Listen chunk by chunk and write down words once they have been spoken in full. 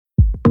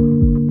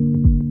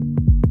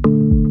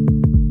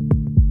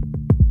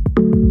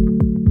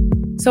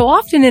So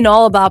often in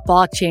All About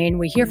Blockchain,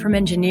 we hear from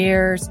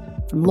engineers,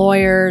 from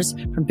lawyers,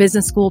 from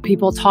business school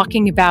people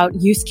talking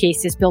about use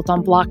cases built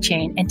on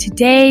blockchain. And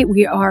today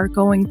we are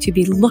going to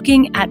be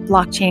looking at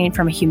blockchain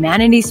from a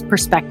humanities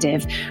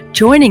perspective.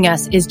 Joining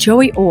us is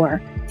Joey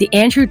Orr, the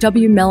Andrew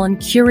W. Mellon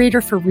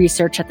Curator for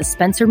Research at the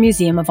Spencer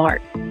Museum of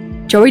Art.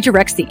 Joey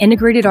directs the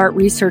Integrated Art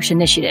Research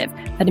Initiative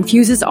that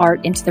infuses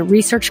art into the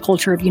research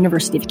culture of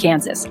University of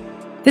Kansas.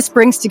 This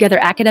brings together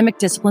academic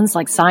disciplines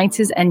like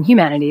sciences and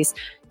humanities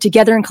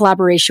together in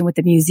collaboration with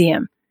the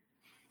museum.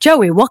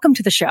 Joey, welcome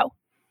to the show.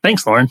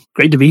 Thanks, Lauren.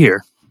 Great to be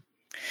here.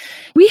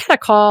 We had a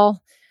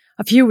call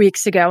a few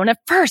weeks ago, and at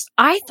first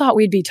I thought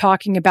we'd be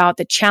talking about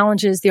the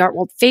challenges the art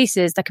world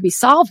faces that could be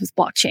solved with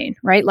blockchain,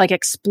 right? Like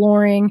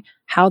exploring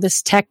how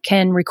this tech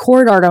can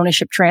record art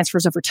ownership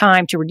transfers over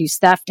time to reduce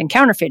theft and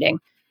counterfeiting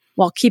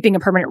while keeping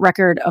a permanent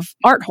record of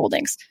art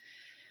holdings.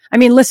 I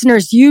mean,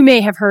 listeners, you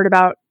may have heard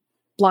about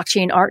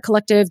Blockchain Art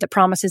Collective that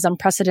promises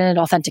unprecedented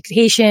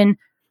authentication,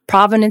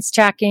 provenance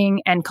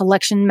tracking, and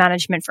collection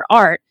management for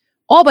art,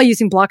 all by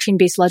using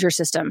blockchain-based ledger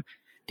system.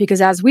 Because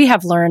as we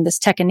have learned, this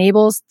tech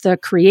enables the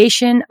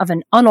creation of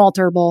an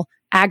unalterable,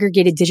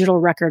 aggregated digital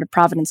record of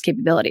provenance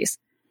capabilities.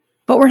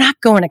 But we're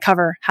not going to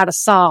cover how to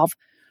solve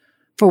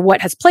for what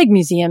has plagued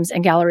museums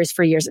and galleries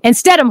for years.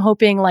 Instead, I'm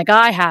hoping, like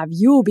I have,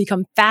 you will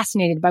become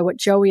fascinated by what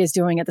Joey is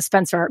doing at the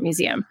Spencer Art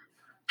Museum,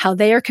 how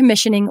they are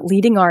commissioning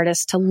leading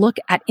artists to look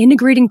at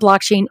integrating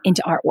blockchain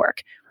into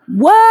artwork.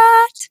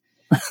 What?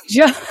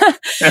 Joey,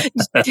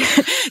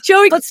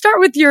 let's start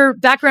with your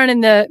background in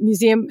the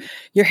museum,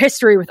 your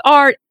history with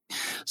art.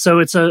 So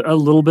it's a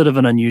little bit of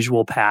an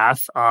unusual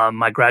path.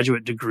 My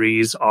graduate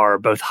degrees are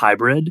both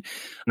hybrid.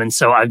 And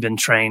so I've been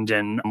trained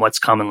in what's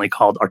commonly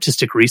called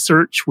artistic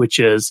research, which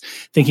is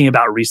thinking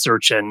about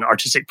research and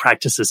artistic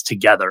practices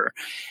together.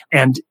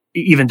 And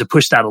even to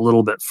push that a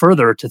little bit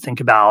further, to think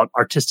about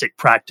artistic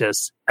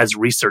practice as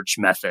research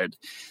method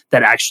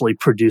that actually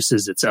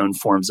produces its own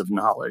forms of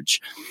knowledge.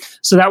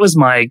 So that was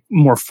my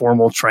more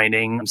formal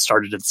training. I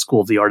started at the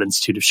School of the Art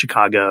Institute of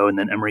Chicago and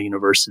then Emory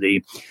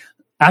University.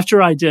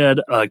 After I did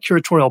a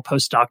curatorial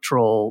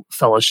postdoctoral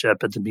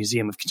fellowship at the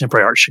Museum of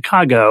Contemporary Art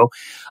Chicago,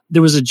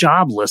 there was a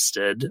job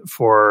listed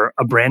for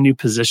a brand new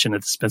position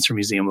at the Spencer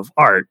Museum of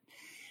Art.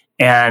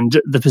 And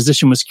the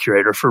position was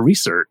curator for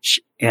research.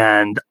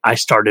 And I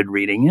started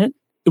reading it.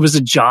 It was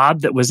a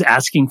job that was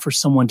asking for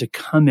someone to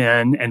come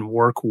in and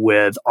work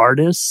with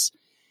artists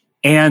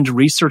and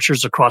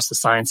researchers across the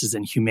sciences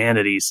and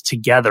humanities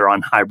together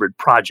on hybrid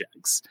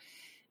projects.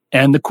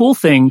 And the cool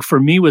thing for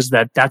me was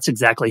that that's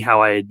exactly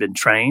how I had been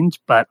trained,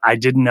 but I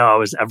didn't know I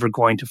was ever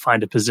going to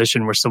find a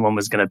position where someone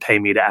was going to pay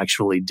me to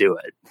actually do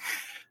it.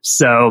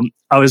 So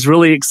I was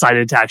really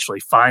excited to actually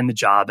find the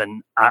job.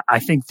 And I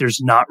think there's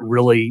not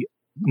really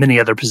many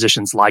other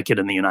positions like it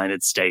in the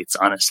United States,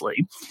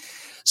 honestly.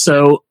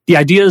 So the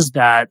idea is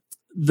that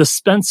the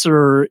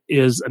Spencer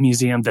is a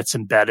museum that's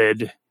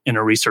embedded in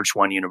a Research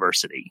One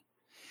university.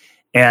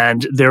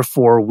 And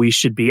therefore, we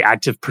should be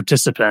active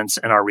participants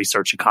in our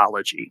research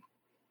ecology.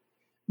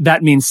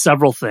 That means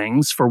several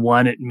things. For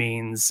one, it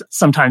means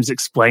sometimes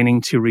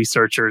explaining to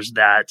researchers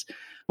that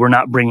we're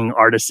not bringing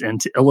artists in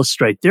to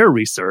illustrate their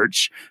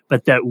research,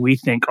 but that we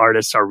think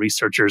artists are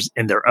researchers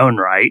in their own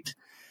right.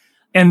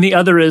 And the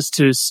other is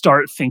to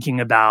start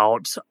thinking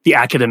about the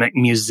academic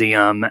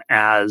museum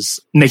as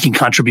making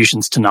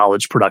contributions to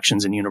knowledge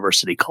productions in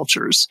university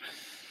cultures.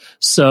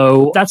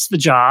 So that's the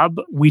job.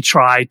 We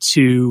try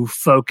to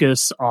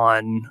focus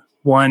on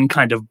one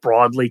kind of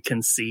broadly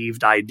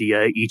conceived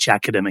idea each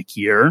academic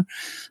year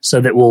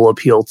so that will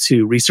appeal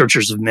to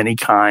researchers of many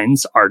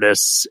kinds,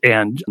 artists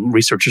and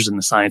researchers in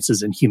the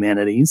sciences and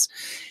humanities.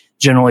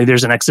 Generally,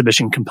 there's an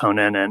exhibition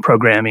component and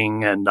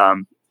programming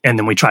and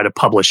then we try to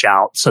publish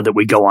out so that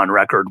we go on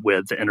record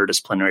with the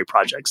interdisciplinary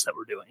projects that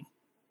we're doing.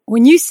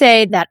 When you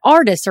say that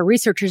artists are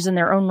researchers in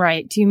their own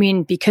right, do you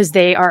mean because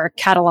they are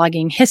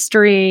cataloging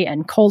history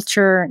and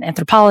culture and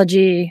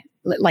anthropology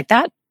like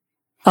that?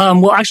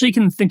 Well, actually, you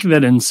can think of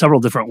it in several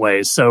different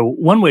ways. So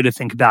one way to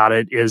think about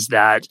it is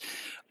that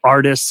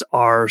artists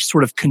are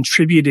sort of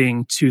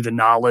contributing to the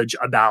knowledge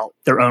about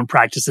their own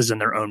practices and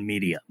their own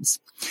mediums,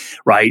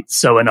 right?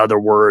 So in other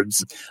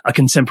words, a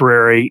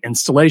contemporary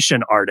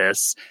installation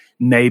artist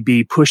may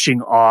be pushing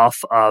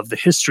off of the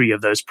history of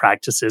those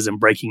practices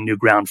and breaking new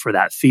ground for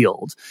that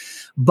field.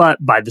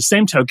 But by the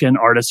same token,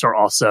 artists are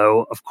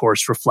also, of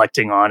course,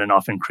 reflecting on and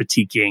often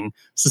critiquing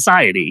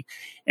society.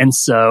 And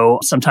so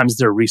sometimes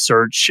their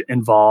research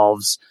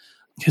involves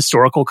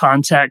historical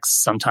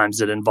context. Sometimes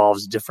it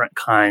involves different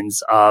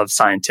kinds of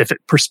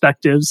scientific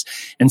perspectives.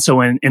 And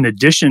so in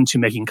addition to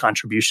making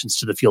contributions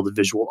to the field of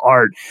visual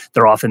art,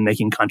 they're often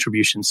making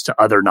contributions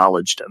to other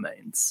knowledge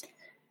domains.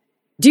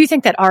 Do you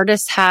think that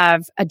artists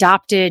have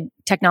adopted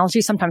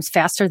technology sometimes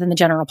faster than the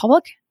general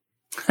public?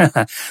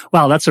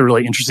 Wow, that's a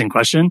really interesting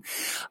question.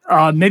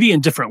 Maybe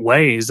in different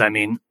ways. I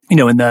mean,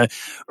 in the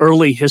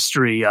early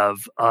history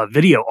of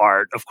video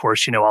art, of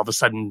course, all of a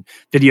sudden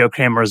video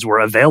cameras were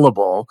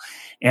available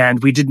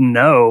and we didn't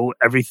know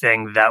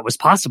everything that was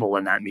possible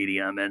in that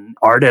medium. And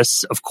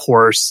artists, of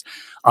course,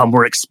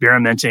 were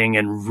experimenting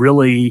in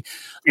really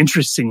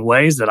interesting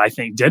ways that I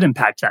think did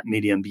impact that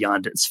medium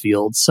beyond its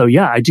field. So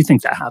yeah, I do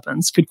think that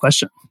happens. Good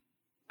question.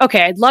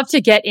 Okay, I'd love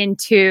to get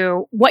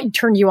into what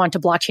turned you on to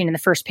blockchain in the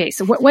first place.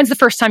 So when's the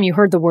first time you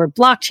heard the word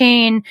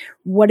blockchain?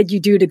 What did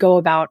you do to go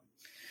about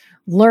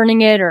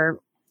learning it or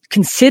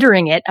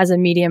considering it as a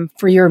medium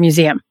for your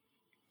museum?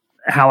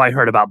 How I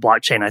heard about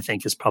blockchain, I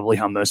think, is probably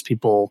how most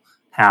people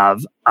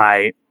have.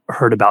 I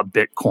heard about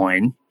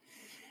Bitcoin,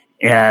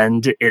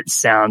 and it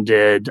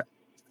sounded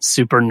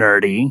super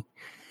nerdy,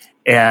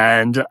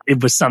 and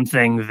it was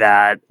something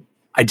that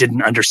I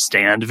didn't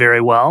understand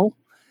very well.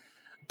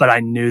 But I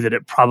knew that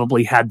it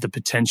probably had the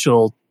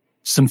potential,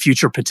 some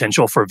future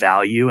potential for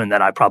value, and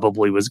that I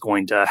probably was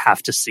going to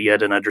have to see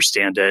it and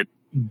understand it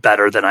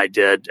better than I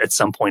did at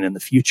some point in the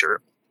future.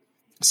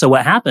 So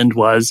what happened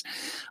was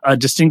a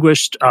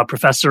distinguished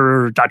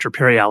professor, Dr.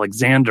 Perry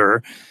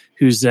Alexander,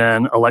 who's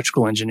in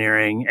electrical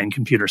engineering and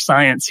computer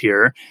science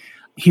here,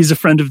 he's a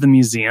friend of the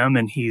museum,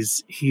 and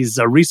he's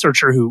a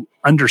researcher who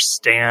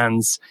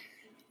understands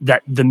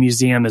that the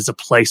museum is a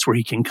place where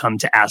he can come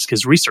to ask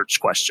his research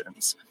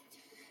questions.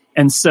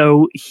 And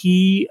so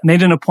he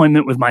made an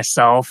appointment with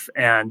myself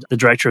and the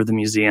director of the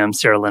museum,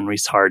 Sarah Lynn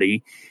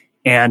Rees-Hardy,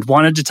 and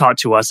wanted to talk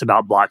to us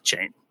about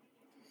blockchain.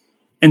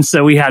 And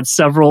so we had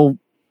several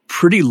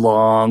pretty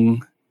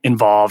long,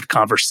 involved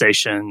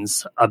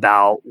conversations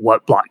about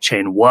what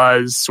blockchain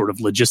was, sort of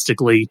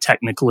logistically,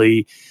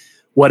 technically,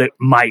 what it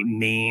might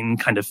mean,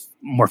 kind of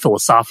more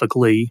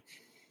philosophically.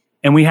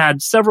 And we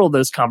had several of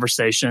those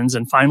conversations.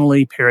 And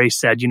finally, Perry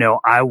said,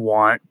 I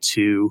want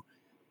to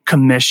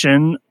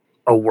commission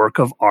a work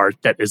of art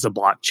that is a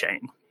blockchain.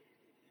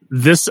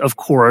 This, of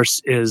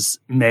course, is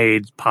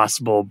made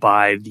possible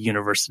by the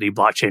University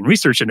Blockchain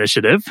Research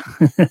Initiative.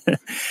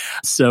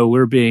 So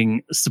we're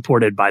being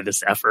supported by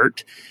this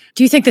effort.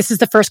 Do you think this is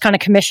the first kind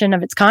of commission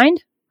of its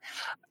kind?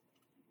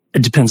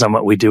 It depends on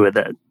what we do with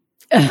it.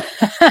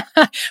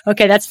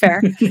 Okay, that's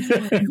fair.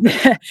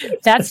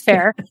 That's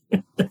fair.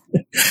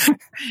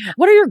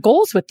 What are your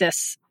goals with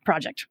this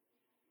project?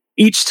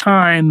 Each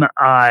time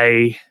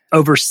I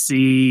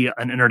oversee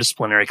an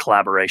interdisciplinary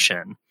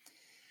collaboration,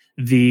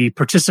 the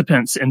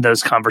participants in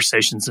those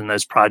conversations and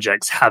those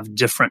projects have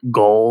different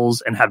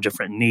goals and have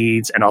different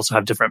needs and also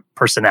have different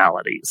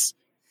personalities.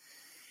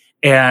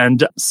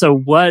 And so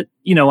what,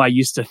 I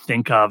used to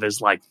think of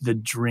as like the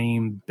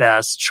dream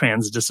best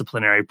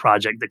transdisciplinary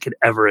project that could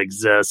ever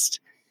exist,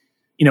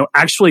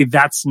 actually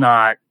that's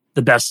not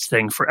the best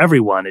thing for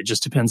everyone. It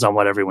just depends on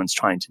what everyone's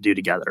trying to do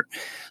together.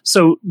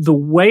 So the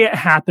way it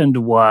happened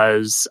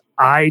was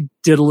I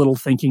did a little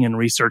thinking and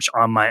research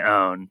on my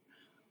own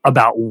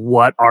about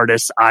what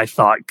artists I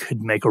thought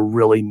could make a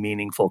really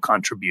meaningful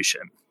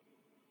contribution.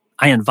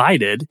 I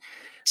invited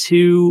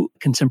two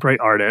contemporary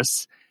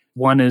artists.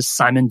 One is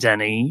Simon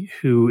Denny,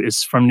 who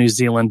is from New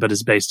Zealand but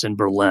is based in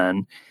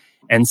Berlin.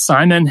 And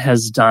Simon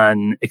has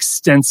done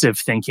extensive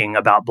thinking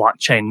about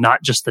blockchain,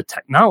 not just the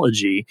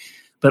technology,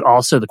 but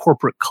also the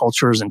corporate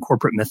cultures and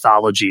corporate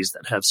mythologies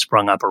that have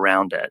sprung up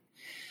around it.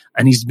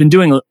 And he's been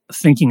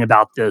thinking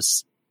about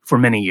this for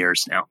many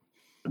years now.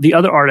 The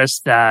other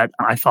artist that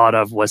I thought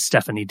of was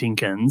Stephanie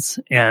Dinkins,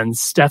 and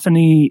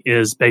Stephanie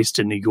is based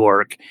in New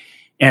York.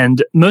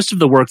 And most of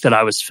the work that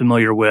I was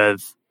familiar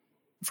with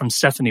from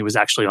Stephanie was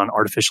actually on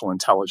artificial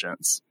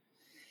intelligence.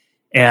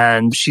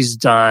 And she's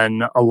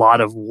done a lot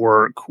of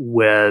work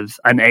with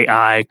an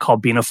AI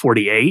called Bina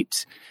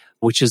 48,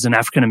 which is an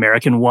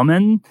African-American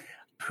woman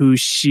who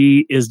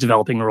she is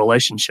developing a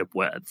relationship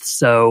with.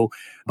 So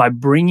by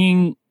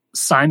bringing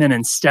Simon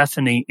and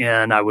Stephanie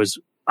in,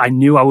 I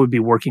knew I would be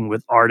working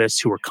with artists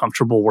who were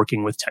comfortable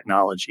working with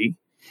technology.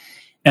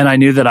 And I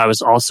knew that I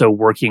was also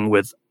working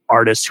with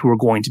artists who were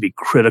going to be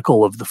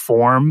critical of the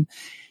form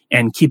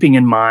and keeping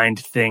in mind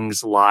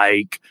things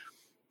like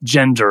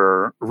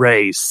gender,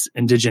 race,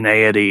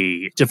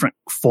 indigeneity, different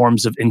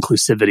forms of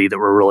inclusivity that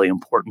were really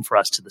important for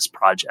us to this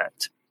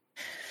project.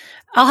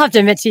 I'll have to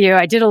admit to you,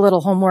 I did a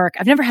little homework.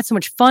 I've never had so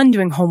much fun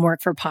doing homework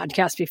for a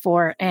podcast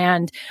before.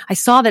 And I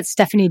saw that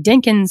Stephanie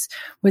Dinkins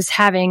was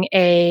having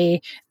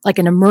an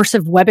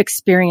immersive web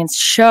experience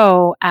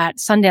show at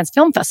Sundance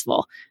Film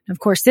Festival. And of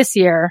course, this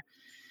year,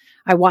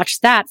 I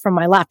watched that from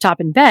my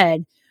laptop in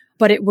bed,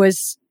 but it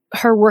was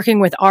her working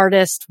with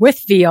artists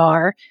with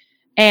VR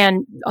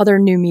and other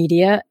new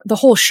media. The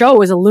whole show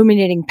was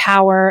illuminating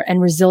power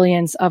and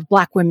resilience of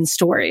Black women's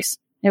stories.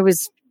 It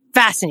was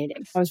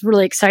fascinating. I was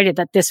really excited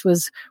that this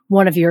was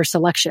one of your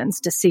selections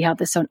to see how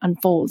this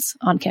unfolds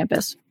on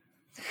campus.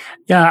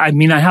 Yeah, I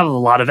mean, I have a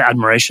lot of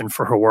admiration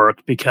for her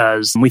work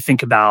because we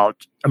think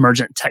about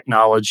emergent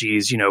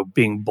technologies,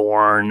 being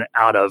born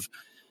out of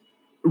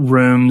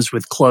rooms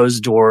with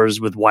closed doors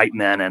with white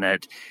men in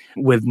it,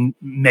 with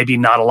maybe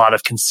not a lot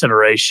of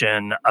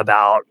consideration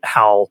about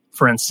how,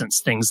 for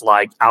instance, things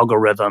like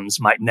algorithms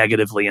might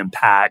negatively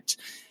impact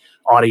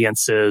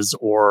audiences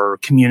or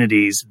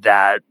communities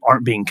that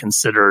aren't being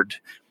considered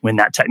when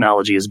that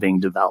technology is being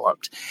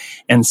developed.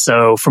 And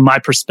so from my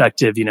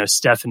perspective,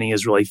 Stephanie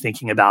is really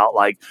thinking about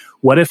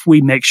what if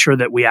we make sure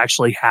that we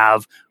actually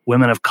have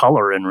women of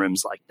color in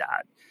rooms like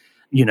that?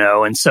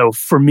 And so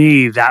for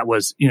me, that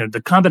was,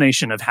 the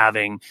combination of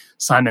having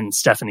Simon and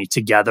Stephanie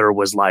together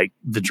was like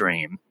the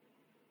dream.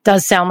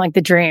 Does sound like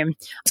the dream.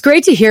 It's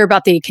great to hear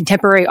about the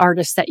contemporary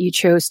artists that you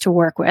chose to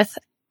work with,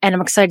 and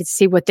I'm excited to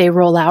see what they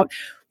roll out.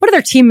 What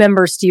other team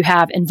members do you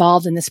have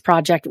involved in this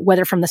project,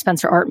 whether from the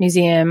Spencer Art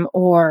Museum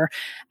or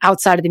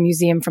outside of the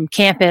museum from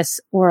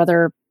campus or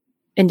other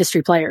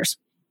industry players?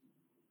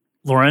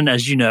 Lauren,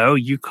 as you know,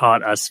 you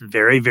caught us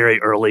very, very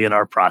early in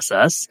our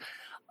process.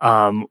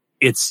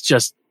 It's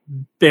just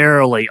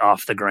barely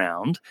off the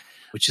ground,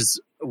 which is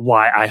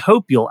why I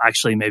hope you'll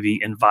actually maybe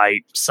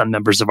invite some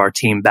members of our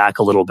team back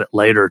a little bit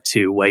later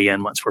to weigh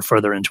in once we're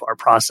further into our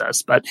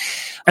process. But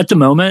at the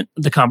moment,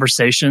 the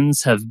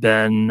conversations have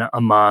been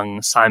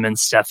among Simon,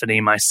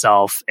 Stephanie,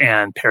 myself,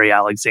 and Perry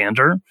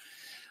Alexander.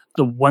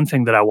 The one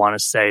thing that I want to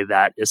say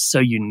that is so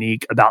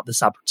unique about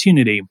this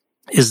opportunity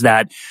is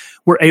that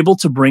we're able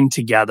to bring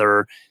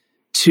together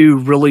two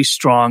really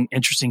strong,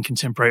 interesting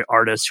contemporary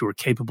artists who are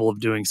capable of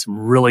doing some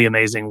really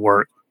amazing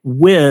work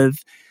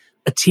with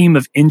a team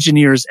of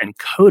engineers and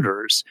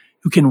coders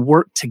who can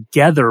work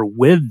together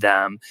with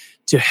them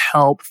to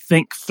help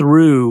think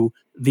through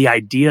the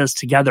ideas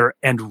together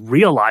and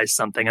realize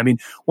something. I mean,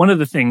 one of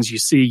the things you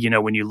see,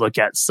 when you look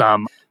at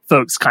some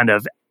folks kind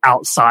of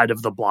outside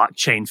of the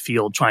blockchain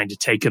field trying to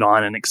take it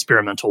on in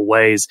experimental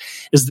ways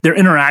is their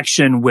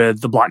interaction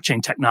with the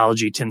blockchain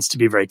technology tends to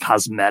be very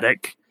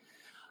cosmetic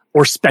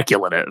or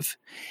speculative,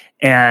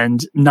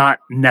 and not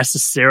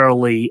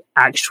necessarily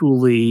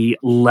actually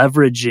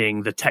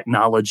leveraging the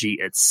technology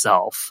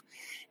itself.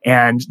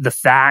 And the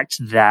fact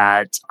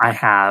that I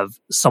have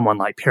someone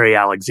like Perry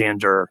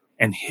Alexander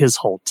and his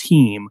whole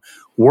team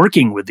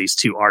working with these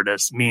two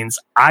artists means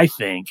I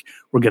think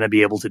we're going to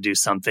be able to do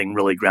something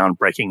really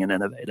groundbreaking and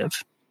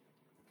innovative.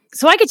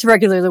 So I get to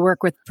regularly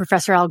work with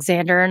Professor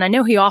Alexander, and I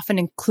know he often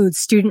includes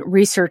student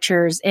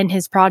researchers in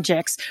his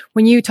projects.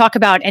 When you talk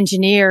about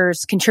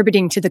engineers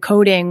contributing to the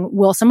coding,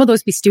 will some of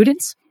those be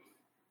students?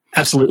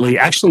 Absolutely.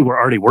 Actually, we're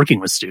already working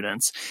with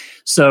students.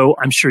 So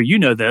I'm sure you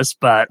know this,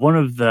 but one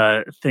of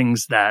the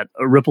things that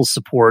Ripple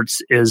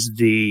supports is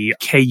the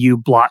KU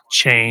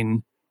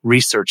Blockchain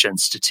Research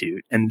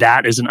Institute, and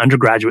that is an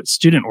undergraduate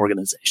student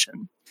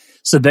organization.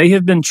 So they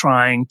have been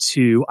trying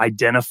to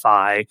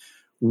identify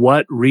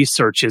what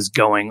research is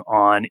going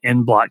on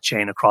in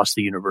blockchain across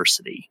the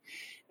university.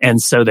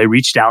 And so they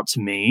reached out to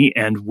me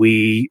and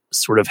we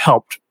sort of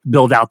helped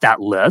build out that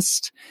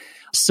list.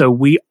 So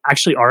we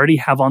actually already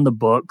have on the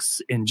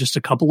books in just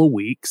a couple of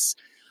weeks,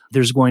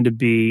 there's going to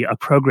be a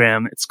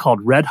program. It's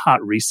called Red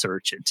Hot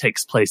Research. It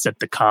takes place at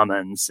the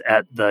Commons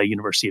at the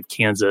University of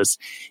Kansas.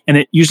 And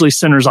it usually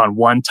centers on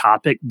one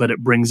topic, but it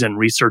brings in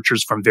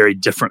researchers from very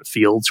different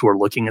fields who are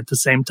looking at the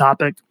same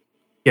topic.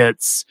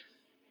 It's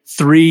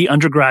 3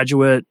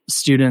 undergraduate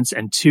students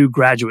and 2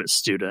 graduate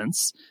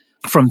students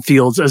from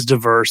fields as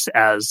diverse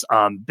as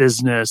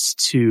business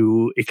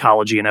to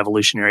ecology and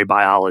evolutionary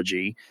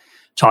biology,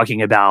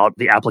 talking about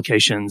the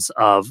applications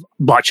of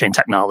blockchain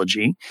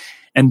technology.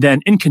 And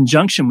then in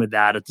conjunction with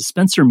that, at the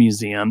Spencer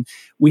Museum,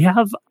 we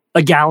have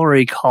a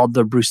gallery called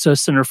the Brousseau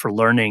Center for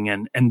Learning.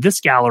 And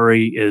this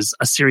gallery is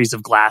a series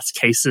of glass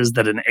cases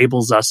that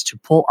enables us to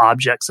pull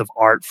objects of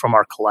art from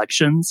our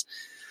collections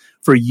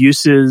for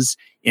uses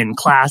in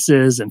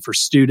classes and for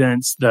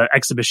students. The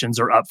exhibitions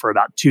are up for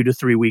about 2 to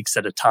 3 weeks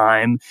at a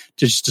time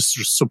to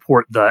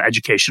support the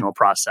educational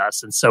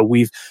process. And so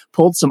we've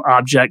pulled some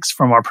objects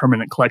from our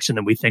permanent collection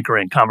that we think are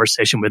in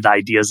conversation with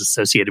ideas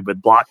associated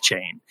with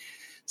blockchain.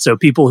 So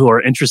people who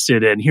are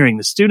interested in hearing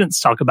the students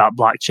talk about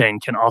blockchain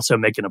can also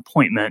make an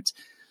appointment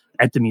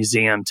at the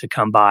museum to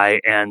come by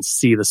and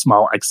see the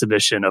small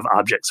exhibition of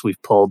objects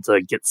we've pulled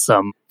to get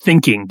some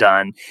thinking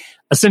done.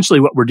 Essentially,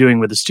 what we're doing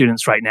with the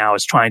students right now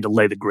is trying to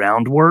lay the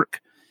groundwork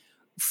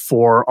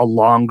for a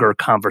longer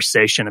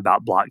conversation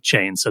about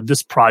blockchain. So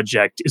this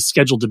project is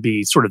scheduled to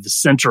be sort of the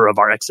center of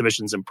our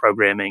exhibitions and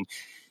programming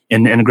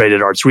in the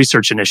Integrated Arts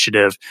Research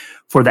Initiative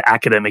for the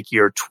academic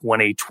year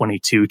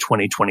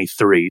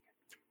 2022-2023.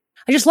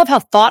 I just love how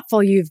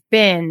thoughtful you've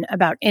been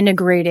about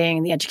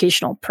integrating the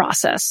educational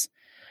process.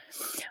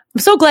 I'm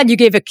so glad you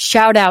gave a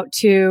shout out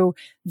to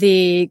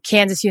the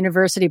Kansas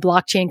University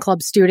Blockchain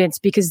Club students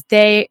because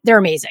they're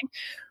amazing.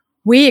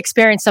 We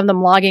experienced some of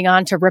them logging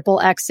on to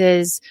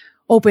RippleX's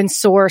open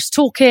source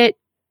toolkit.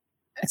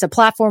 It's a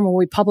platform where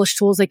we publish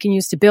tools they can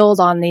use to build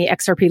on the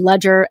XRP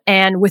ledger.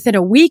 And within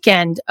a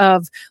weekend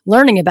of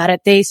learning about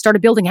it, they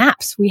started building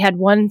apps. We had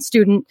one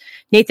student,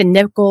 Nathan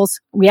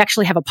Nichols. We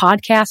actually have a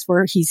podcast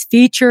where he's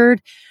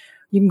featured.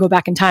 You can go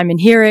back in time and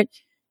hear it,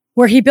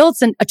 where he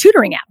builds a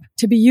tutoring app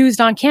to be used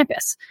on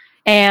campus.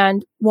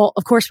 And well,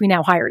 of course, we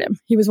now hired him.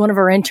 He was one of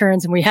our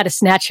interns and we had to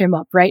snatch him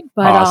up, right?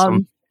 But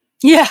awesome.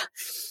 Yeah.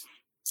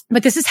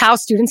 But this is how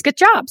students get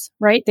jobs,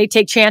 right? They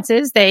take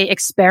chances, they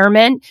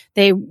experiment,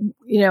 they,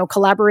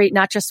 collaborate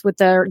not just with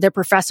their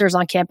professors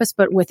on campus,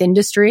 but with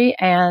industry.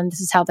 And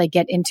this is how they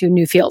get into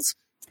new fields.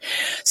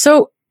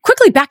 So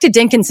quickly back to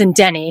Dinkins and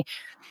Denny.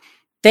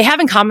 They have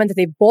in common that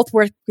they both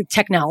work with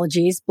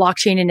technologies,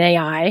 blockchain and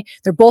AI.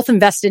 They're both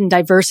invested in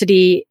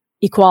diversity,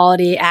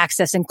 equality,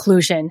 access,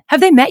 inclusion. Have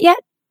they met yet?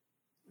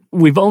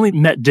 We've only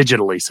met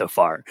digitally so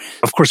far.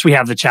 Of course, we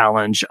have the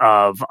challenge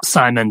of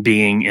Simon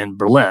being in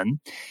Berlin.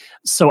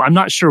 So I'm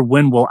not sure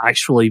when we'll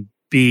actually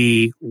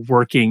be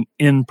working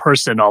in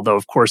person, although,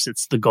 of course,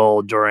 it's the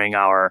goal during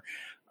our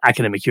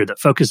academic year that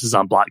focuses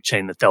on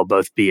blockchain that they'll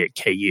both be at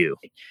KU.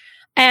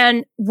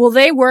 And will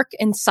they work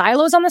in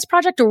silos on this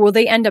project, or will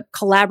they end up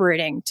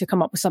collaborating to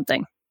come up with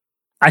something?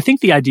 I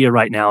think the idea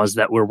right now is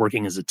that we're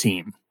working as a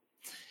team.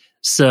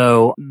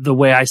 So the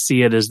way I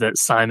see it is that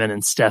Simon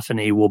and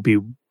Stephanie will be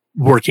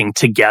working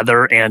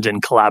together and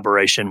in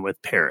collaboration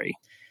with Perry.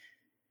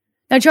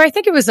 Now, Joe, I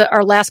think it was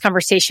our last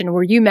conversation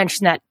where you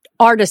mentioned that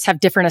artists have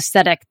different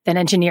aesthetic than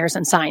engineers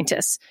and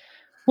scientists.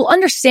 Will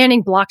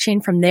understanding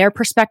blockchain from their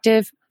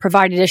perspective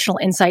provide additional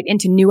insight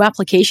into new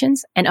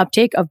applications and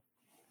uptake of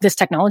this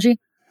technology?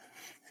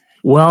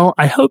 Well,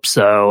 I hope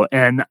so.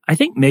 And I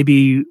think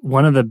maybe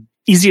one of the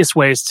easiest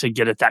ways to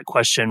get at that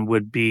question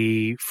would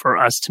be for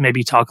us to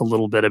maybe talk a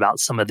little bit about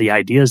some of the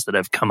ideas that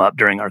have come up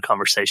during our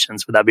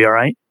conversations. Would that be all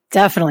right?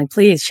 Definitely.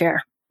 Please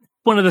share.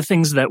 One of the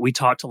things that we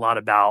talked a lot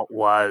about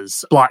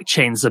was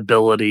blockchain's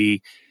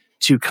ability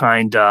to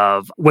kind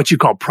of what you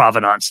call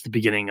provenance at the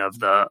beginning of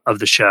the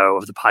show,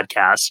 of the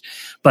podcast,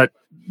 but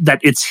that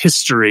its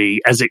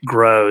history as it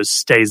grows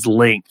stays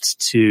linked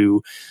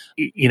to,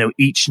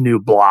 each new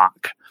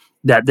block,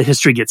 that the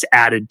history gets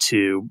added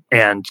to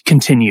and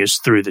continues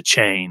through the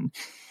chain.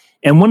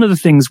 And one of the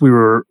things we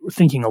were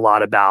thinking a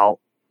lot about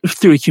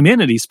through a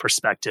humanities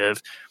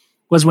perspective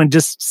was when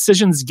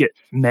decisions get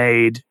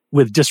made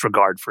with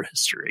disregard for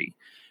history,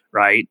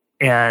 right?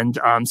 And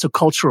so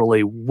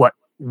culturally, what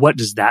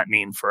does that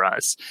mean for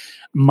us?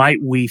 Might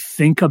we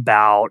think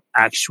about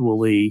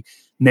actually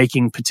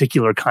making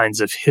particular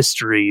kinds of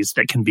histories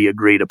that can be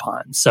agreed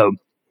upon? So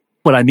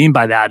what I mean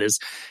by that is,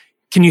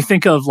 can you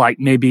think of like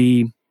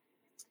maybe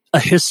a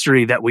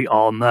history that we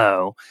all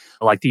know,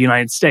 like the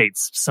United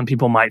States? Some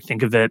people might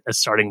think of it as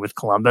starting with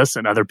Columbus,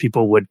 and other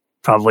people would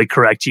probably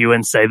correct you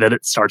and say that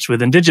it starts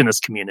with indigenous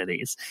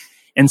communities.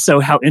 And so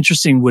how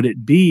interesting would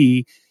it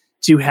be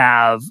to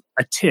have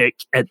a tick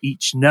at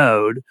each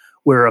node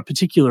where a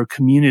particular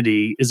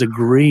community is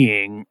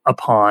agreeing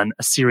upon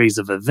a series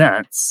of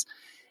events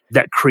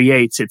that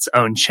creates its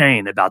own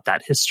chain about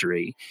that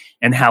history,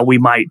 and how we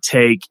might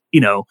take,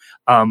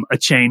 a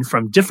chain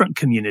from different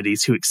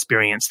communities who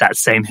experience that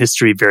same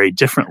history very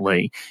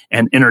differently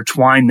and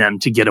intertwine them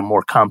to get a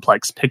more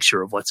complex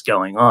picture of what's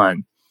going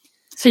on.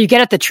 So you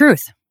get at the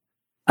truth.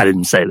 I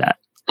didn't say that.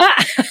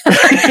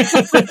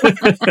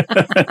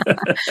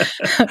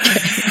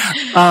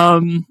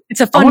 It's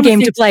a fun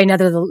game to play,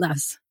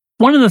 nevertheless.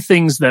 One of the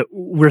things that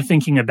we're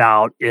thinking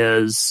about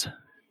is,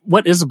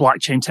 what is a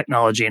blockchain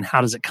technology and how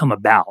does it come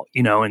about?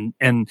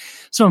 And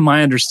some of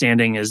my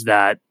understanding is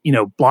that,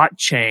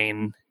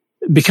 blockchain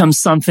becomes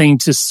something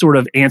to sort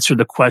of answer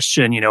the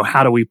question,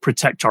 how do we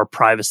protect our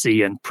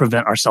privacy and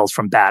prevent ourselves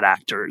from bad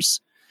actors?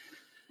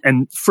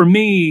 And for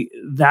me,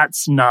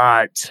 that's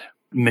not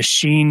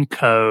machine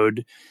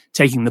code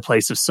taking the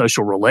place of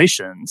social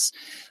relations.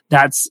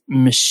 That's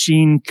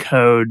machine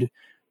code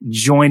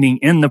joining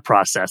in the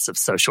process of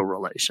social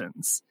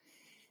relations.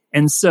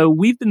 And so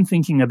we've been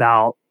thinking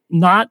about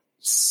not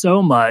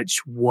so much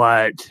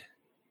what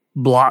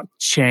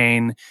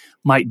blockchain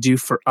might do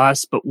for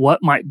us, but what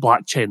might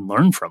blockchain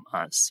learn from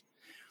us.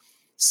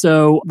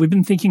 So we've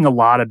been thinking a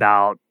lot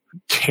about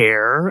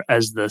care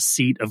as the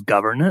seat of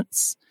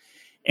governance.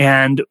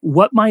 And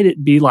what might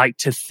it be like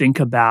to think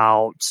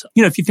about,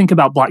 if you think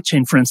about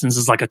blockchain, for instance,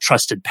 as like a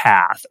trusted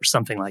path or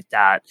something like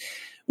that,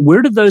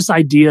 where do those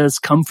ideas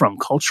come from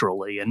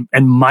culturally?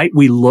 And might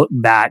we look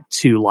back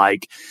to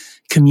like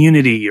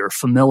community or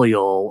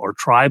familial or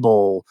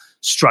tribal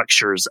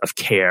structures of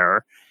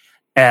care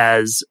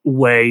as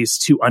ways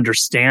to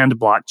understand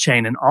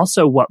blockchain, and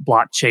also what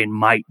blockchain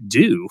might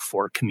do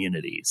for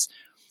communities?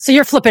 So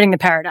you're flipping the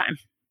paradigm.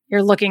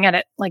 You're looking at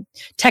it like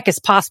tech is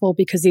possible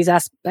because these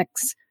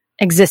aspects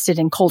existed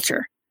in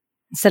culture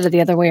instead of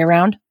the other way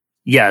around.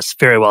 Yes,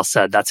 very well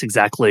said. That's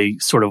exactly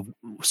sort of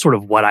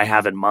what I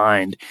have in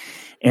mind.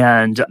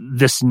 And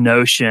this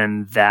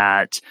notion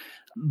that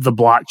the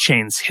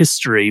blockchain's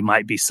history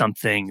might be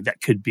something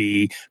that could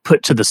be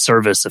put to the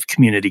service of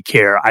community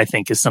care, I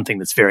think is something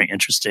that's very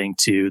interesting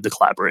to the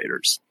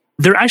collaborators.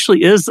 There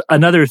actually is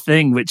another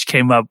thing which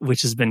came up,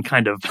 which has been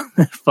kind of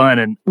fun.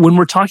 And when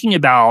we're talking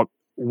about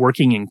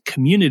working in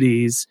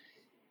communities,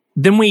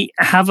 then we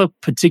have a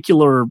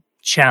particular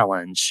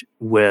challenge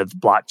with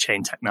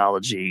blockchain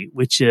technology,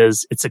 which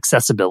is its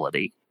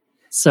accessibility.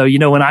 So,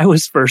 when I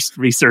was first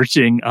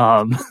researching,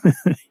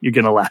 you're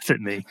going to laugh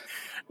at me.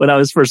 when I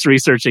was first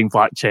researching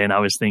blockchain, I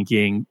was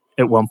thinking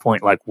at one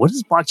point, like, what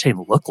does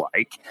blockchain look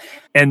like?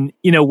 And,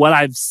 what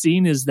I've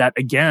seen is that,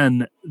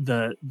 again,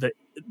 the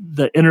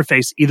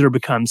interface either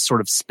becomes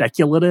sort of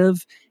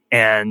speculative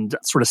and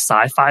sort of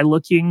sci-fi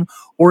looking,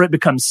 or it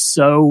becomes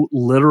so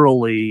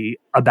literally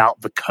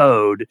about the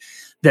code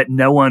that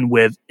no one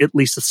with at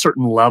least a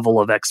certain level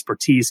of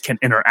expertise can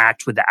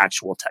interact with the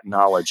actual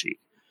technology.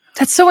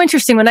 That's so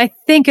interesting. When I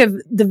think of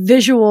the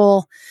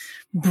visual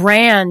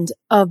brand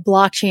of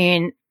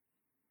blockchain,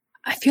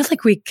 I feel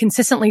like we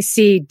consistently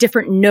see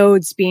different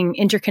nodes being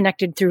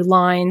interconnected through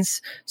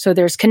lines. So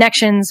there's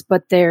connections,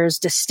 but there's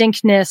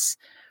distinctness,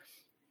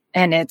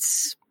 and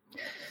it's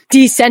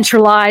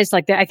decentralized.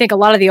 Like I think a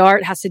lot of the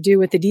art has to do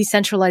with the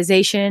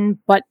decentralization,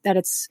 but that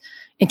it's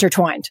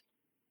intertwined.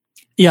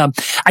 Yeah,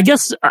 I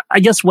guess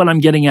what I'm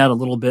getting at a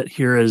little bit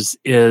here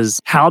is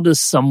how does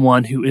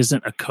someone who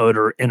isn't a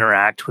coder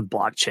interact with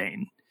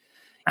blockchain?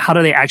 How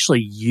do they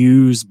actually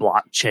use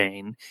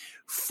blockchain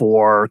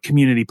for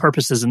community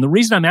purposes? And the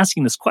reason I'm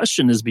asking this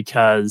question is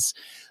because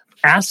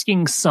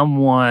asking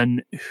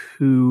someone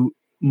who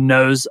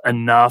knows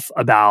enough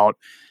about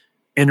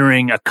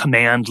entering a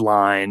command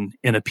line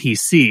in a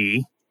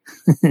PC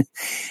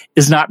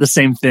is not the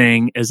same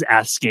thing as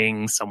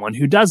asking someone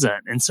who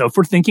doesn't. And so if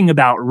we're thinking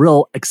about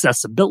real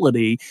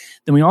accessibility,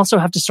 then we also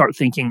have to start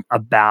thinking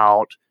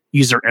about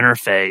user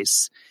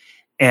interface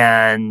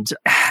and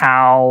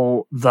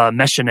how the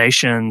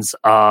machinations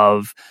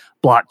of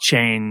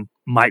blockchain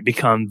might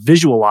become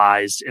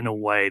visualized in a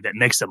way that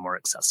makes them more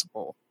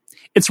accessible.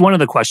 It's one of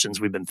the questions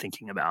we've been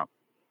thinking about.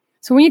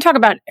 So when you talk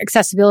about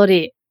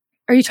accessibility,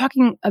 are you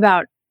talking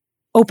about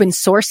open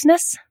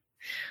sourceness?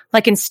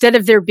 Like instead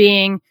of there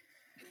being,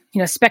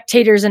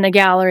 spectators in a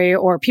gallery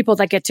or people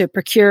that get to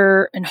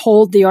procure and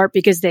hold the art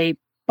because they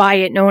buy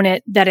it and own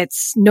it, that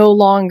it's no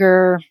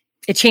longer,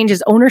 it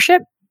changes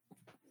ownership?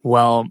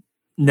 Well,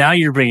 now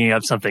you're bringing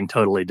up something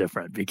totally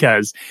different,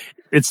 because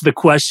it's the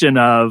question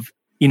of,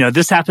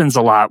 this happens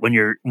a lot when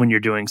you're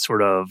doing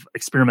sort of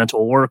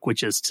experimental work,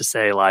 which is to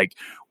say, like,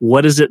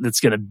 what is it that's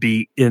going to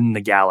be in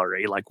the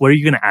gallery? Like, what are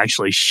you going to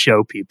actually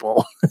show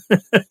people?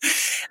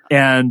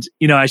 And,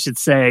 I should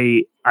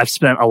say I've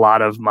spent a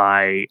lot of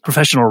my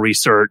professional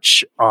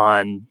research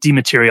on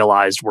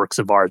dematerialized works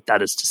of art.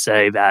 That is to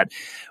say that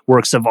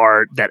works of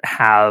art that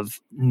have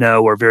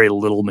no or very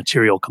little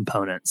material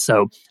components.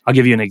 So I'll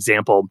give you an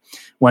example,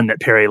 one that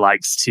Perry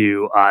likes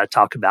to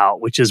talk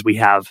about, which is we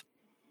have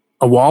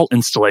a wall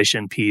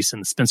installation piece in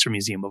the Spencer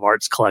Museum of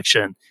Art's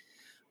collection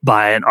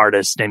by an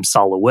artist named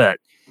Sol LeWitt.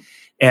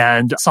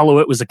 And Sol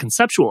LeWitt was a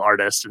conceptual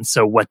artist. And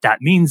so what that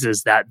means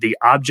is that the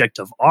object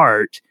of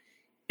art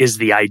is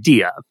the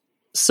idea.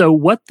 So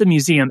what the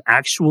museum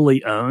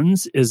actually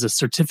owns is a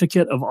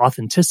certificate of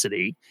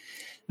authenticity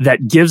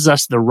that gives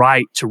us the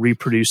right to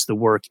reproduce the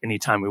work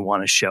anytime we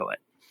want to show it.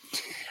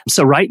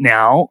 So right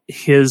now,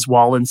 his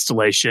wall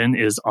installation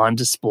is on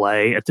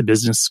display at the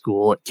business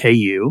school at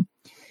KU.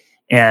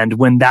 And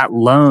when that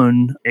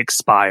loan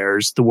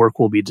expires, the work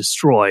will be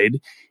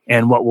destroyed.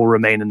 And what will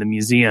remain in the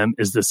museum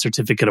is the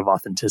certificate of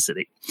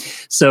authenticity.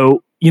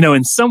 So,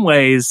 in some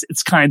ways,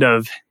 it's kind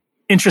of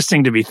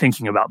interesting to be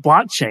thinking about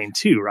blockchain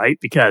too, right?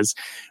 Because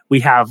we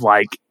have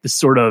like this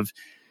sort of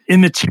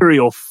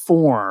immaterial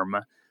form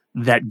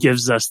that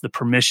gives us the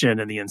permission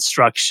and the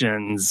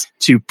instructions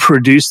to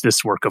produce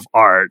this work of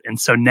art. And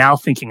so now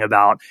thinking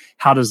about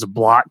how does a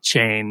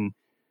blockchain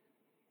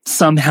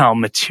somehow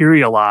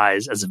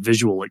materialize as a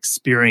visual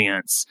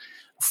experience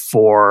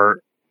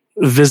for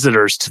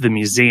visitors to the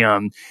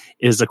museum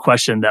is a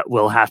question that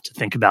we'll have to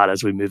think about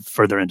as we move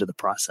further into the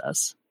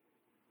process.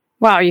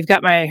 Wow, you've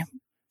got my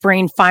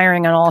brain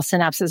firing on all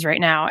synapses right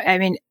now. I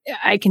mean,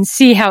 I can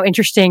see how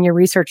interesting your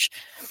research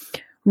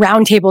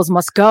roundtables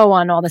must go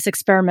on all this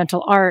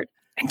experimental art.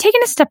 And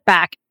taking a step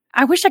back,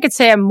 I wish I could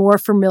say I'm more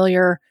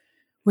familiar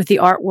with the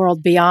art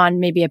world beyond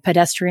maybe a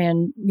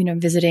pedestrian,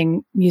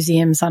 visiting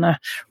museums on a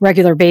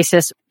regular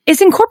basis. Is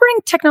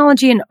incorporating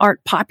technology in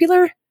art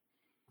popular?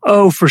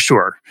 Oh, for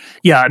sure.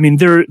 Yeah, I mean,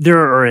 there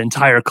are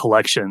entire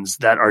collections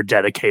that are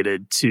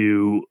dedicated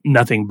to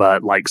nothing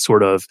but like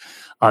sort of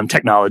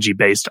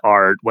technology-based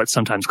art, what's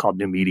sometimes called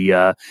new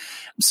media.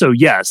 So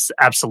yes,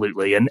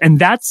 absolutely. And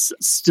that's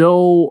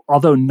still,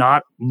 although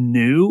not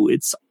new,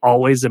 it's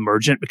always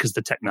emergent because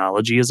the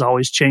technology is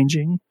always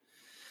changing.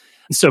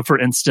 So, for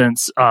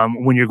instance,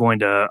 when you're going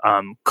to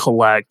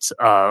collect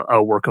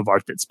a work of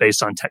art that's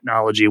based on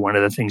technology, one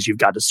of the things you've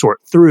got to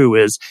sort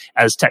through is,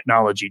 as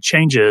technology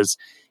changes,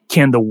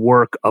 can the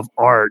work of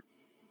art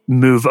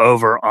move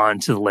over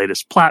onto the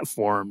latest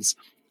platforms?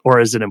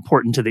 Or is it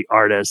important to the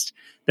artist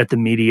that the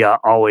media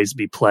always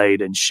be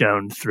played and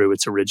shown through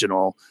its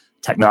original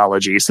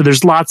technology? So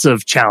there's lots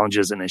of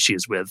challenges and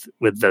issues with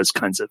those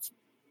kinds of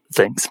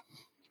things.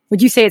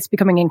 Would you say it's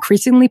becoming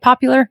increasingly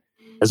popular?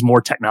 As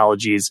more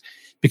technologies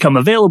become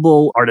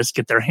available, artists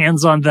get their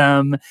hands on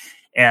them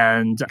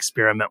and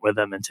experiment with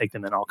them and take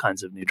them in all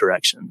kinds of new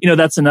directions.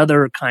 That's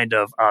another kind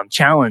of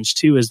challenge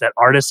too, is that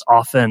artists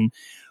often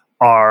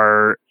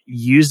are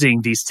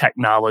using these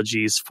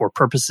technologies for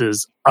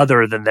purposes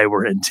other than they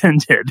were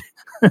intended.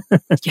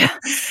 Yeah.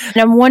 And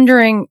I'm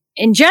wondering,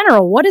 in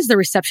general, what is the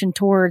reception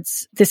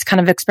towards this kind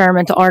of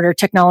experimental art or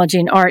technology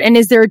in art? And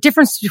is there a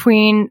difference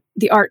between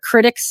the art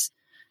critics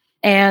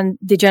and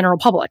the general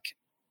public?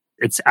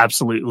 It's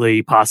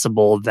absolutely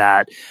possible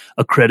that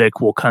a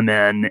critic will come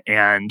in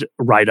and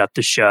write up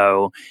the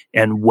show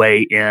and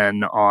weigh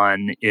in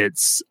on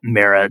its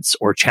merits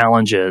or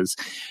challenges.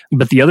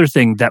 But the other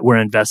thing that we're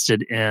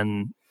invested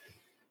in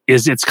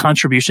is its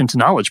contribution to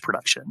knowledge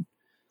production.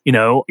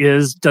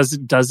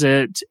 Does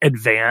it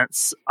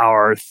advance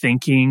our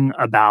thinking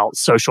about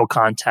social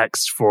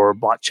context for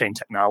blockchain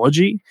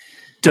technology?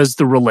 Does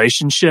the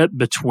relationship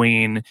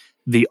between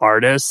the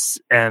artists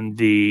and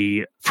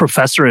the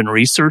professor and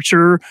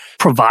researcher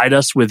provide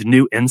us with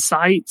new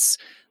insights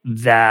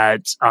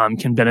that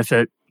can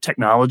benefit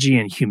technology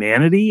and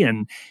humanity?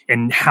 And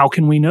how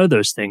can we know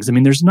those things? I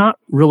mean, there's not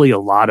really a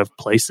lot of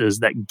places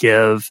that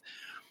give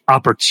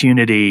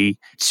opportunity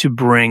to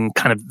bring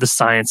kind of the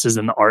sciences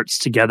and the arts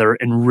together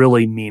in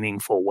really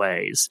meaningful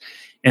ways.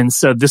 And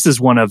so this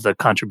is one of the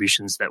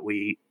contributions that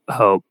we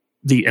hope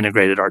the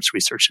Integrated Arts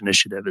Research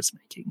Initiative is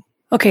making.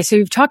 Okay, so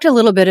you've talked a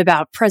little bit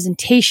about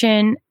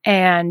presentation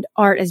and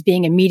art as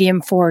being a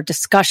medium for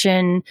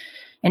discussion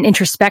and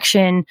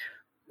introspection.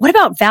 What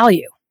about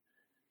value?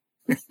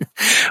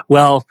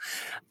 Well,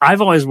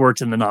 I've always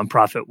worked in the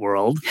nonprofit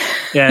world.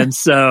 And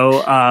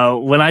so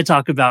when I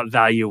talk about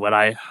value, what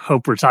I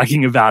hope we're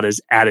talking about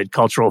is added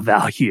cultural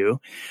value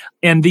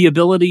and the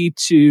ability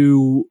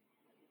to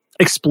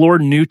explore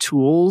new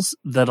tools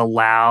that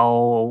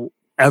allow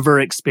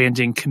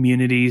ever-expanding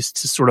communities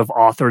to sort of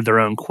author their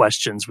own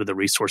questions with the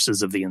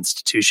resources of the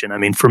institution. I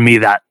mean, for me,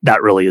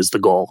 that really is the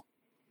goal.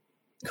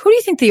 Who do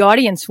you think the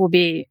audience will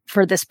be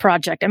for this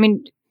project? I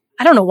mean,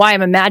 I don't know why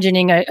I'm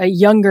imagining a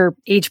younger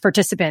age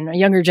participant, a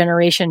younger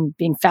generation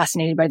being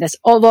fascinated by this,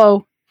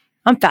 although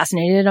I'm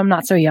fascinated. I'm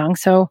not so young.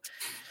 So,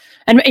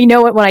 and you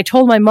know what? When I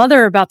told my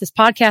mother about this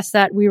podcast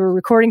that we were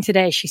recording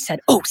today, she said,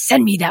 "Oh,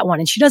 send me that one."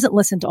 And she doesn't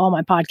listen to all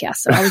my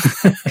podcasts. So I was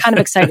kind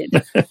of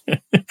excited.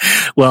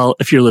 Well,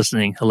 if you're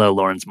listening, hello,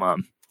 Lauren's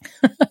mom.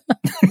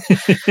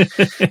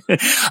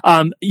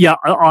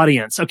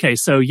 Audience. Okay.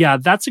 So yeah,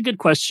 that's a good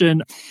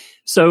question.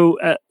 So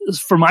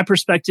from my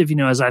perspective,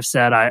 as I've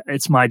said,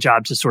 it's my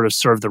job to sort of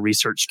serve the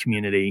research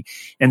community.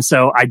 And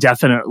so I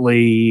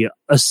definitely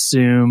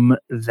assume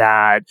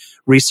that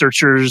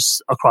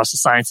researchers across the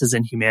sciences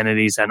and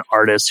humanities and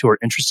artists who are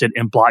interested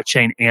in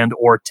blockchain and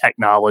or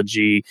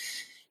technology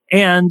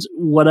and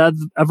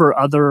whatever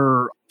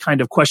other kind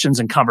of questions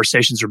and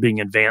conversations are being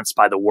advanced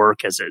by the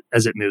work as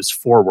it moves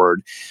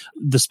forward.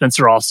 The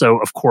Spencer also,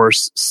 of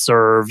course,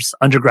 serves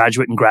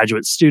undergraduate and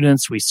graduate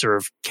students. We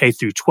serve K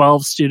through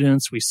 12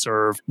 students. We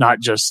serve not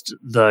just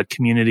the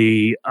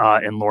community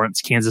in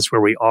Lawrence, Kansas,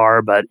 where we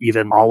are, but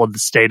even all of the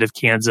state of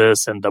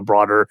Kansas and the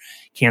broader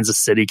Kansas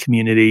City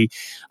community.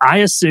 I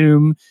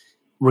assume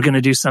we're going to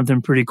do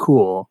something pretty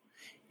cool.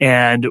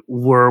 And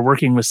we're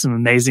working with some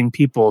amazing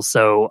people.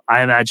 So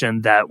I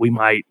imagine that we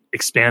might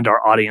expand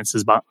our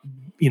audiences,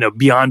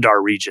 beyond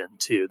our region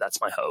too. That's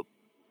my hope.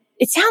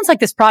 It sounds like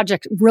this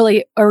project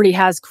really already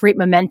has great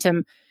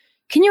momentum.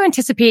 Can you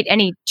anticipate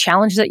any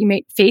challenges that you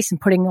may face in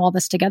putting all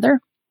this together?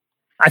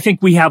 I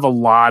think we have a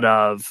lot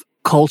of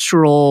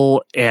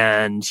cultural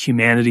and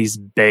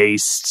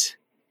humanities-based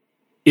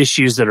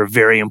issues that are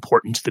very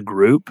important to the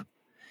group.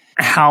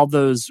 How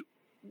those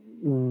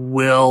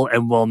will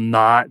and will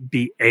not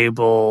be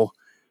able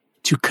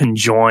to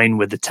conjoin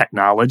with the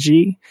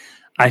technology,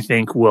 I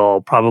think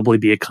will probably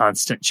be a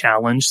constant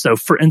challenge. So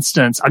for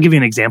instance, I'll give you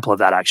an example of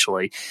that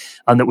actually,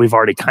 that we've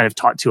already kind of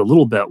talked to a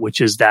little bit,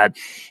 which is that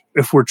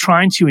if we're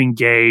trying to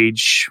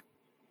engage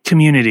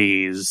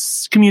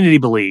communities, community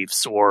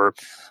beliefs or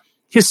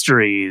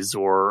histories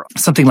or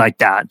something like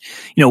that,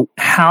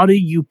 how do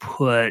you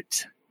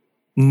put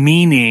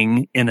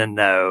meaning in a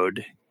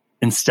node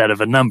instead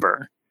of a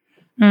number?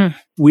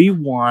 We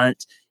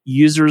want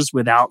users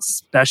without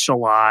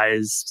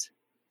specialized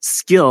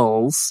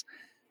skills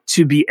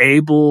to be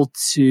able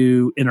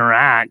to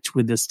interact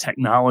with this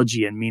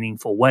technology in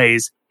meaningful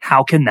ways.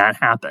 How can that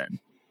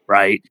happen?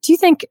 Right? Do you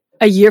think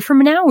a year from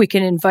now we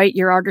can invite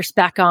your artists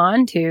back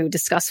on to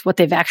discuss what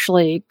they've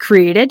actually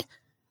created?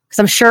 Because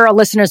I'm sure our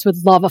listeners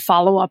would love a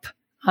follow-up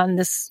on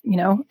this,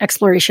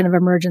 exploration of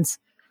emergence.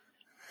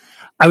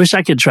 I wish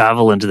I could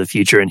travel into the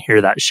future and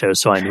hear that show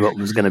so I knew what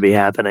was going to be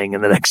happening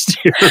in the next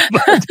year.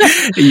 But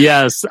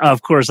yes,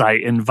 of course, I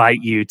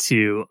invite you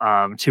to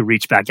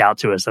reach back out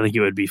to us. I think it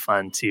would be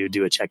fun to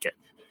do a check-in.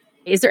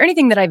 Is there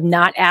anything that I've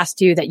not asked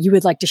you that you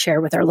would like to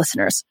share with our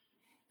listeners?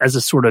 As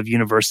a sort of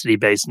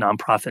university-based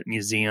nonprofit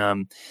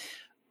museum,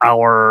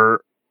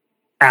 our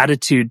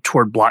attitude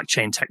toward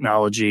blockchain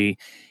technology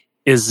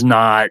is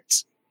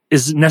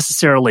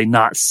necessarily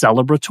not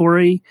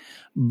celebratory,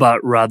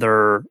 but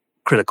rather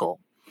critical.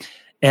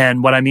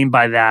 And what I mean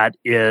by that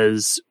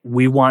is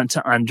we want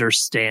to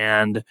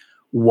understand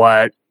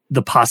what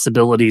the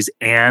possibilities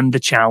and the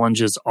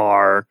challenges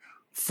are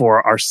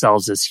for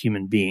ourselves as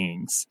human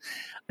beings.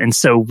 And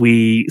so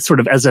we sort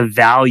of, as a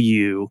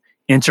value,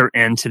 enter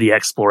into the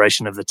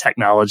exploration of the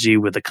technology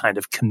with a kind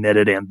of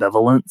committed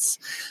ambivalence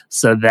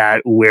so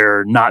that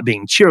we're not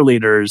being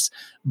cheerleaders,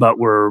 but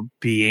we're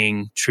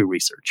being true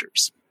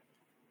researchers.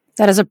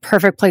 That is a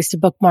perfect place to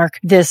bookmark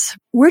this.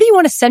 Where do you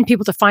want to send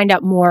people to find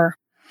out more?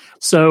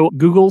 So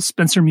Google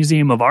Spencer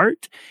Museum of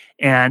Art,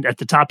 and at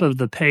the top of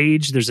the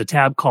page, there's a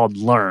tab called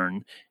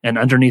Learn. And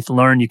underneath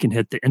Learn, you can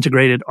hit the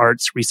Integrated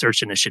Arts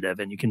Research Initiative,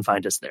 and you can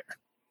find us there.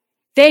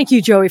 Thank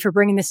you, Joey, for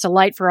bringing this to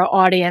light for our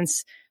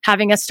audience,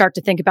 having us start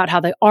to think about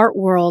how the art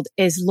world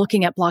is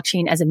looking at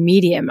blockchain as a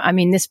medium. I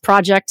mean, this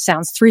project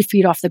sounds 3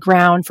 feet off the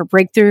ground for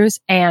breakthroughs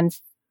and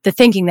the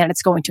thinking that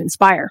it's going to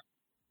inspire.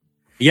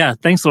 Yeah,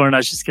 thanks, Lauren. I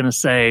was just going to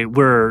say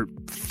we're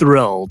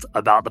thrilled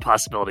about the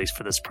possibilities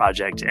for this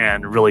project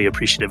and really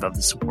appreciative of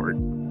the support.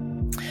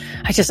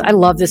 I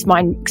love this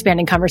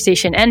mind-expanding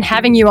conversation and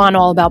having you on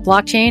All About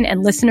Blockchain.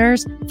 And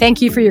listeners,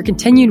 thank you for your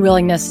continued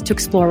willingness to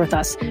explore with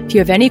us. If you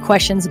have any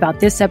questions about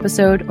this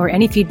episode or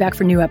any feedback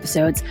for new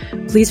episodes,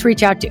 please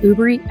reach out to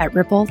Ubri at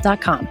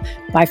ripple.com.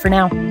 Bye for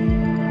now.